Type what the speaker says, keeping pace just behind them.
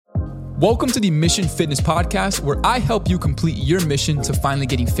Welcome to the Mission Fitness Podcast, where I help you complete your mission to finally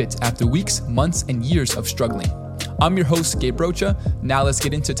getting fit after weeks, months, and years of struggling. I'm your host, Gabe Rocha. Now let's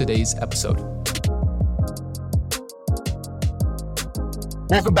get into today's episode.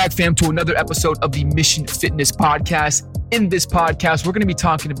 Welcome back, fam, to another episode of the Mission Fitness Podcast. In this podcast, we're going to be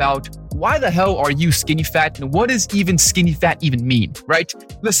talking about why the hell are you skinny fat and what does even skinny fat even mean, right?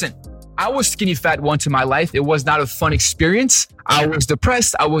 Listen, I was skinny fat once in my life. It was not a fun experience. I was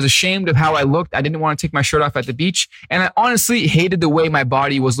depressed. I was ashamed of how I looked. I didn't want to take my shirt off at the beach. And I honestly hated the way my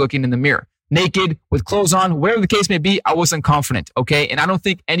body was looking in the mirror. Naked, with clothes on, whatever the case may be, I wasn't confident, okay? And I don't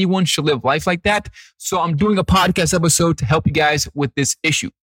think anyone should live life like that. So I'm doing a podcast episode to help you guys with this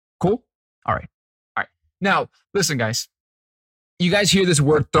issue. Cool? All right. Now, listen, guys. You guys hear this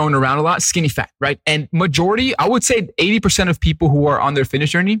word thrown around a lot, skinny fat, right? And majority, I would say 80% of people who are on their fitness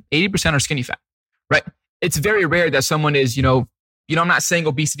journey, 80% are skinny fat, right? It's very rare that someone is, I'm not saying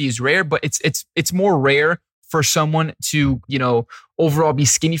obesity is rare, but it's more rare for someone to, overall be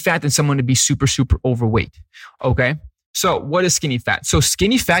skinny fat than someone to be super, super overweight, okay? So what is skinny fat? So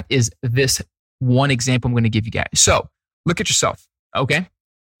skinny fat is this one example I'm going to give you guys. So look at yourself, okay?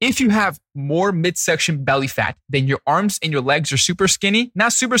 If you have more midsection belly fat, then your arms and your legs are super skinny.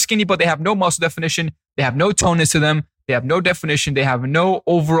 Not super skinny, but they have no muscle definition. They have no tonus to them. They have no definition. They have no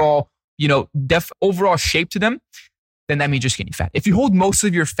overall, overall shape to them. Then that means you're skinny fat. If you hold most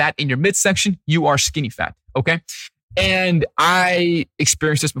of your fat in your midsection, you are skinny fat, okay? And I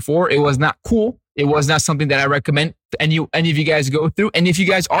experienced this before. It was not cool. It was not something that I recommend any of you guys go through. And if you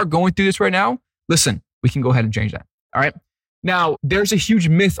guys are going through this right now, listen, we can go ahead and change that, all right? Now, there's a huge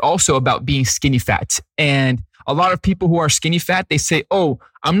myth also about being skinny fat. And a lot of people who are skinny fat, they say, oh,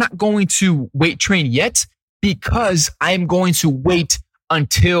 I'm not going to weight train yet because I'm going to wait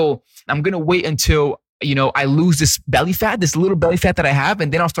until, I lose this belly fat, this little belly fat that I have,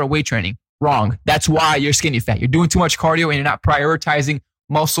 and then I'll start weight training. Wrong. That's why you're skinny fat. You're doing too much cardio and you're not prioritizing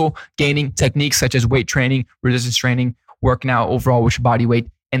muscle gaining techniques such as weight training, resistance training, working out overall with your body weight.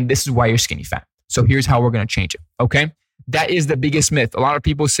 And this is why you're skinny fat. So here's how we're going to change it. Okay. That is the biggest myth. A lot of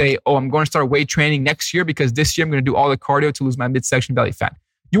people say, oh, I'm going to start weight training next year because this year I'm going to do all the cardio to lose my midsection belly fat.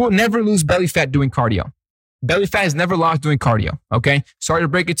 You will never lose belly fat doing cardio. Belly fat is never lost doing cardio, okay? Sorry to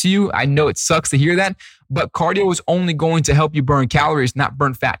break it to you. I know it sucks to hear that, but cardio is only going to help you burn calories, not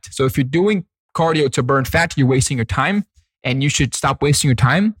burn fat. So if you're doing cardio to burn fat, you're wasting your time, and you should stop wasting your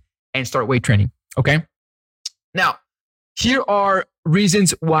time and start weight training, okay? Now, here are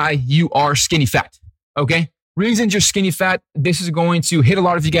reasons why you are skinny fat, okay? Reasons you're skinny fat. This is going to hit a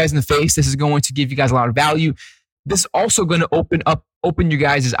lot of you guys in the face. This is going to give you guys a lot of value. This is also going to open you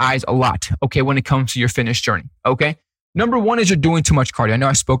guys' eyes a lot, okay, when it comes to your fitness journey, okay? Number one is you're doing too much cardio. I know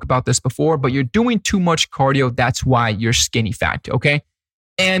I spoke about this before, but you're doing too much cardio. That's why you're skinny fat, okay?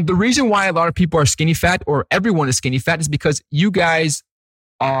 And the reason why a lot of people are skinny fat, or everyone is skinny fat, is because you guys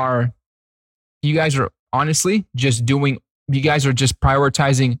are honestly just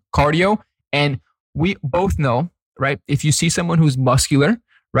prioritizing cardio. And we both know, right? If you see someone who's muscular,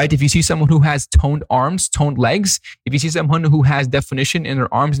 right? If you see someone who has toned arms, toned legs, if you see someone who has definition in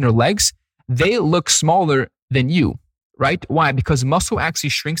their arms and their legs, they look smaller than you, right? Why? Because muscle actually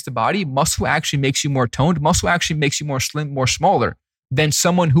shrinks the body. Muscle actually makes you more toned. Muscle actually makes you more slim, more smaller than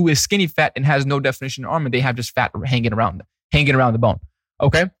someone who is skinny fat and has no definition in their arm and they have just fat hanging around the bone,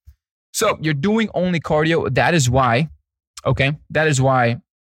 okay? So you're doing only cardio. That is why, okay? That is why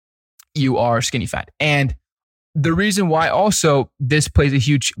you are skinny fat. And the reason why also this plays a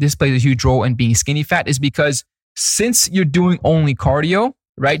huge role in being skinny fat is because since you're doing only cardio,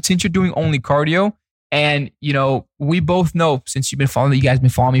 right? Since you're doing only cardio, and we both know, since you guys have been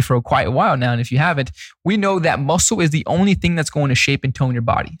following me for quite a while now, and if you haven't, we know that muscle is the only thing that's going to shape and tone your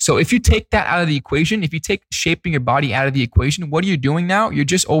body. So if you take that out of the equation, if you take shaping your body out of the equation, what are you doing now? You're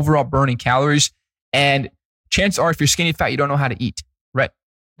just overall burning calories, and chances are if you're skinny fat, you don't know how to eat, right?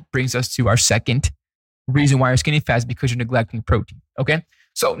 Brings us to our second reason why you're skinny fat is because you're neglecting protein, okay?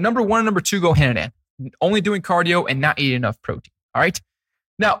 So number one and number two go hand in hand. Only doing cardio and not eating enough protein, all right?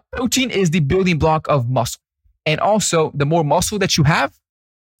 Now, protein is the building block of muscle. And also, the more muscle that you have,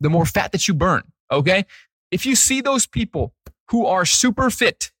 the more fat that you burn, okay? If you see those people who are super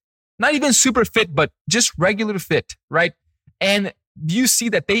fit, not even super fit, but just regular fit, right? And you see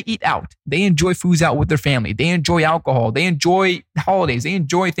that they eat out. They enjoy foods out with their family. They enjoy alcohol. They enjoy holidays. They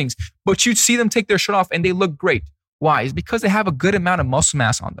enjoy things. But you see them take their shirt off and they look great. Why? It's because they have a good amount of muscle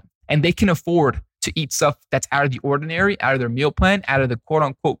mass on them. And they can afford to eat stuff that's out of the ordinary, out of their meal plan, out of the quote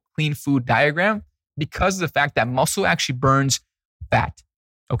unquote clean food diagram, because of the fact that muscle actually burns fat.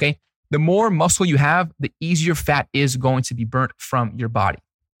 Okay? The more muscle you have, the easier fat is going to be burnt from your body.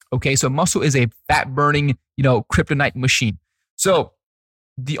 Okay, so muscle is a fat burning, kryptonite machine. So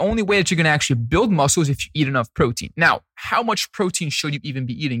the only way that you're going to actually build muscle is if you eat enough protein. Now, how much protein should you even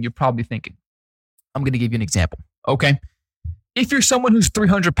be eating? You're probably thinking. I'm going to give you an example. Okay, if you're someone who's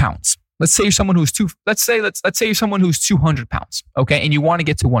 300 pounds, let's say you're someone who's let's say you're someone who's 200 pounds. Okay, and you want to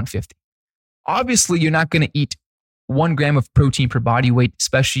get to 150. Obviously, you're not going to eat 1 gram of protein per body weight,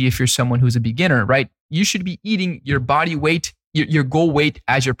 especially if you're someone who's a beginner, right? You should be eating your body weight, your goal weight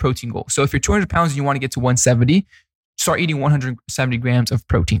as your protein goal. So if you're 200 pounds and you want to get to 170, start eating 170 grams of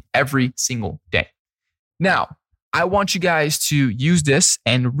protein every single day. Now, I want you guys to use this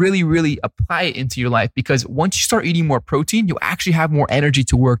and really, really apply it into your life, because once you start eating more protein, you'll actually have more energy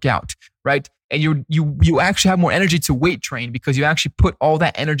to work out, right? And you actually have more energy to weight train, because you actually put all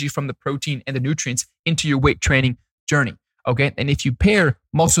that energy from the protein and the nutrients into your weight training journey, okay? And if you pair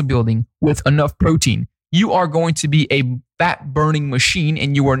muscle building with enough protein, you are going to be a fat burning machine,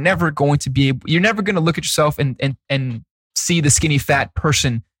 and you are never going to be able, you're never going to look at yourself and see the skinny fat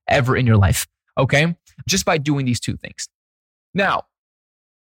person ever in your life, okay? Just by doing these 2 things. Now,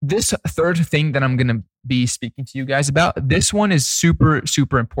 this third thing that I'm going to be speaking to you guys about, this one is super,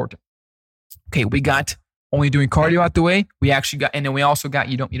 super important. Okay, we got only doing cardio out the way. We actually got, and then we also got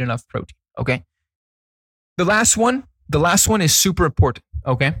you don't eat enough protein, okay? The last one is super important,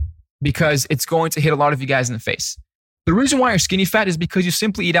 okay? Because it's going to hit a lot of you guys in the face. The reason why you're skinny fat is because you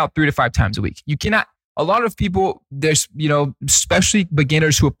simply eat out 3 to 5 times a week. You cannot, a lot of people, there's, especially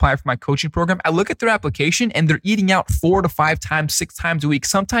beginners who apply for my coaching program, I look at their application and they're eating out 4 to 5 times, 6 times a week,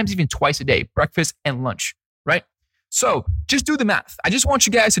 sometimes even twice a day, breakfast and lunch, right? So just do the math. I just want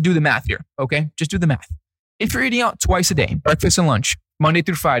you guys to do the math here, okay? Just do the math. If you're eating out twice a day, breakfast and lunch, Monday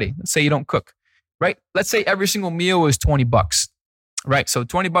through Friday, let's say you don't cook, right? Let's say every single meal is $20, right? So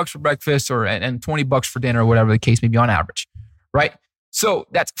 $20 for breakfast and $20 for dinner, or whatever the case may be on average, right? So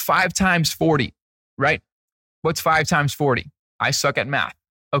that's 5 times 40, right? What's 5 times 40? I suck at math,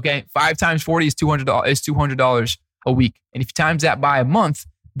 okay? 5 times 40 is $200 a week. And if you times that by a month,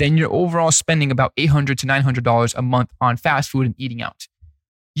 then you're overall spending about $800 to $900 a month on fast food and eating out.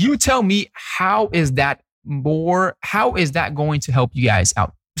 You tell me, how is that going to help you guys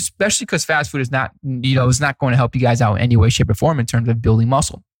out? Especially because fast food is not, is not going to help you guys out in any way, shape, or form in terms of building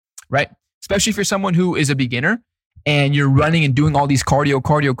muscle, right? Especially if you're someone who is a beginner and you're running and doing all these cardio,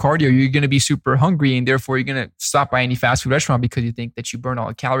 you're going to be super hungry, and therefore you're going to stop by any fast food restaurant because you think that you burn all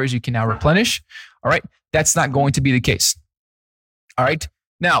the calories you can now replenish. All right. That's not going to be the case. All right.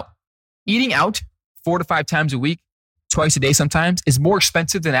 Now, eating out 4 to 5 times a week, twice a day sometimes, is more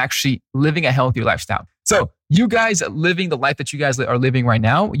expensive than actually living a healthier lifestyle. So you guys living the life that you guys are living right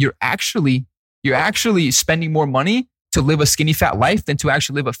now, you're actually spending more money to live a skinny fat life than to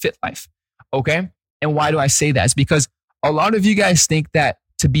actually live a fit life. Okay. And why do I say that? It's because a lot of you guys think that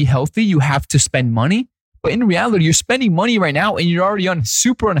to be healthy, you have to spend money. But in reality, you're spending money right now and you're already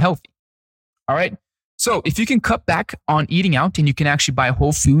super unhealthy. All right. So if you can cut back on eating out and you can actually buy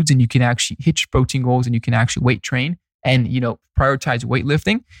whole foods and you can actually hit your protein goals and you can actually weight train and, prioritize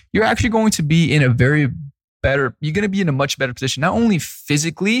weightlifting, you're actually going to be in you're going to be in a much better position, not only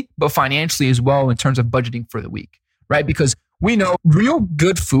physically, but financially as well in terms of budgeting for the week, right? Because we know real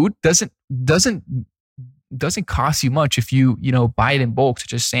good food doesn't cost you much if you buy it in bulk,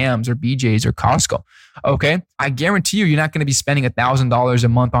 such as Sam's or BJ's or Costco. Okay. I guarantee you're not going to be spending $1,000 a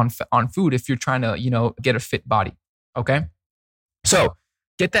month on food if you're trying to, get a fit body. Okay. So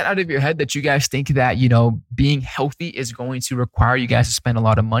get that out of your head that you guys think that, being healthy is going to require you guys to spend a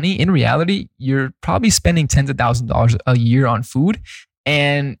lot of money. In reality, you're probably spending tens of thousands of dollars a year on food,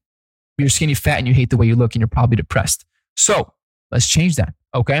 and you're skinny fat and you hate the way you look and you're probably depressed. So let's change that.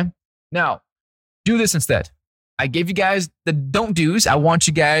 Okay. Now, do this instead. I gave you guys the don't do's. I'm going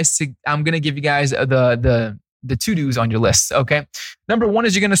to give you guys the to do's on your list. Okay. Number 1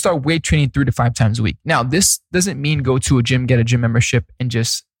 is you're going to start weight training 3 to 5 times a week. Now, this doesn't mean go to a gym, get a gym membership and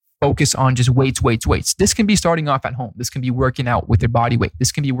just focus on just weights. This can be starting off at home. This can be working out with your body weight.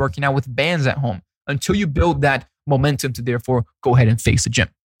 This can be working out with bands at home until you build that momentum to therefore go ahead and face the gym.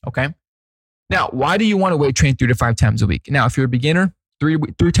 Okay. Now, why do you want to weight train 3 to 5 times a week? Now, if you're a beginner,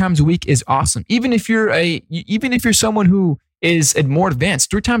 three times a week is awesome. Even if you're someone who is more advanced,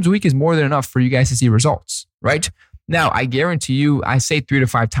 3 times a week is more than enough for you guys to see results, right? Now, I guarantee you, I say 3 to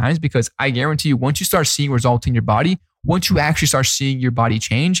 5 times because I guarantee you, once you start seeing results in your body, once you actually start seeing your body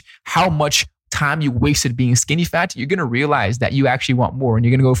change, how much time you wasted being skinny fat, you're going to realize that you actually want more, and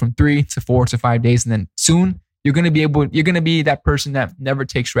you're going to go from 3 to 4 to 5 days, and then soon you're going to be that person that never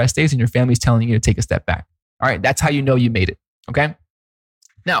takes rest days, and your family's telling you to take a step back. All right, that's how you know you made it. Okay.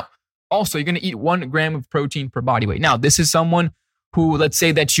 Now, also, you're going to eat 1 gram of protein per body weight. Now, this is someone who, let's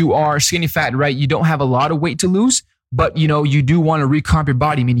say that you are skinny fat, right? You don't have a lot of weight to lose, but you do want to recomp your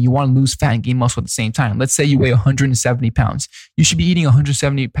body, meaning you want to lose fat and gain muscle at the same time. Let's say you weigh 170 pounds. You should be eating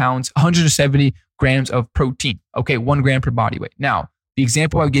 170 grams of protein. Okay, 1 gram per body weight. Now, the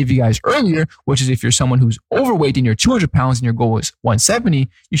example I gave you guys earlier, which is if you're someone who's overweight and you're 200 pounds and your goal is 170,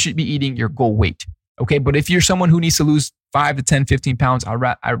 you should be eating your goal weight. Okay, but if you're someone who needs to lose 5 to 10, 15 pounds,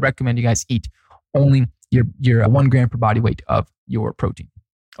 I recommend you guys eat only your 1 gram per body weight of your protein.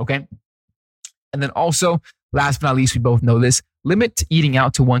 Okay. And then also, last but not least, we both know this, limit eating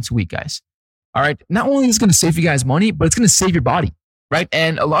out to once a week, guys. All right. Not only is it going to save you guys money, but it's going to save your body, right?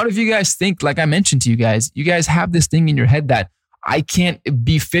 And a lot of you guys think, like I mentioned to you guys have this thing in your head that I can't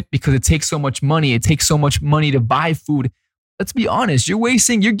be fit because it takes so much money. It takes so much money to buy food. Let's be honest.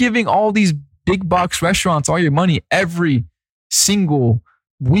 You're giving all these big box restaurants all your money every single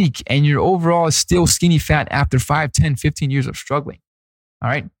week, and you're overall still skinny fat after 5, 10, 15 years of struggling. All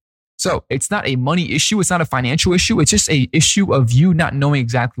right. So it's not a money issue. It's not a financial issue. It's just an issue of you not knowing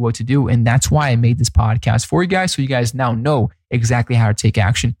exactly what to do. And that's why I made this podcast for you guys. So you guys now know exactly how to take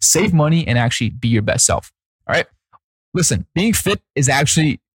action, save money, and actually be your best self. All right. Listen, being fit is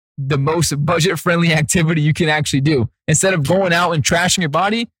actually the most budget-friendly activity you can actually do. Instead of going out and trashing your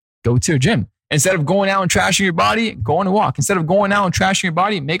body, go to a gym. Instead of going out and trashing your body, go on a walk. Instead of going out and trashing your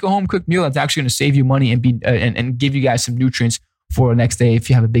body, make a home-cooked meal that's actually going to save you money and and give you guys some nutrients for the next day. If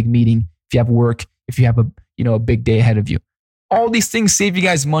you have a big meeting, if you have work, if you have a big day ahead of you, all these things save you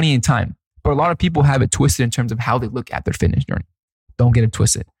guys money and time. But a lot of people have it twisted in terms of how they look at their fitness journey. Don't get it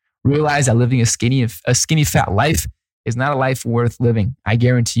twisted. Realize that living a skinny fat life is not a life worth living. I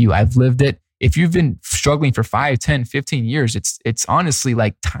guarantee you, I've lived it. If you've been struggling for 5, 10, 15 years, it's honestly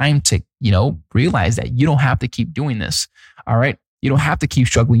like time to, realize that you don't have to keep doing this. All right. You don't have to keep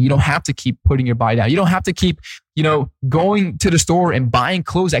struggling. You don't have to keep putting your body down. You don't have to keep, going to the store and buying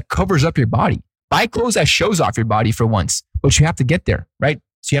clothes that covers up your body. Buy clothes that shows off your body for once, but you have to get there, right?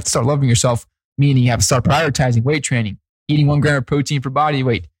 So you have to start loving yourself, meaning you have to start prioritizing weight training, eating 1 gram of protein per body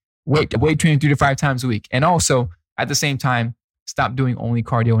weight training 3 to 5 times a week. And also at the same time, stop doing only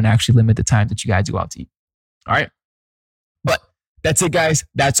cardio and actually limit the time that you guys go out to eat. All right. But that's it, guys.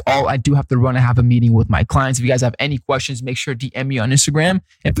 That's all. I do have to run. I have a meeting with my clients. If you guys have any questions, make sure to DM me on Instagram.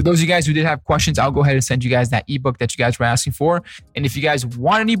 And for those of you guys who did have questions, I'll go ahead and send you guys that ebook that you guys were asking for. And if you guys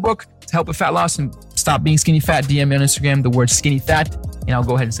want an ebook to help with fat loss and stop being skinny fat, DM me on Instagram, the word skinny fat, and I'll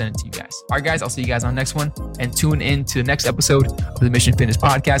go ahead and send it to you guys. All right, guys. I'll see you guys on the next one, and tune in to the next episode of the Mission Fitness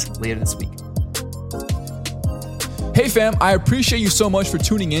Podcast later this week. Hey fam, I appreciate you so much for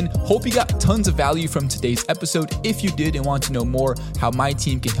tuning in. Hope you got tons of value from today's episode. If you did and want to know more how my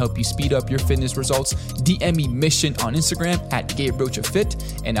team can help you speed up your fitness results, DM me Mission on Instagram at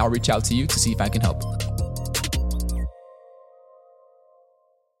GabeRochaFit, and I'll reach out to you to see if I can help.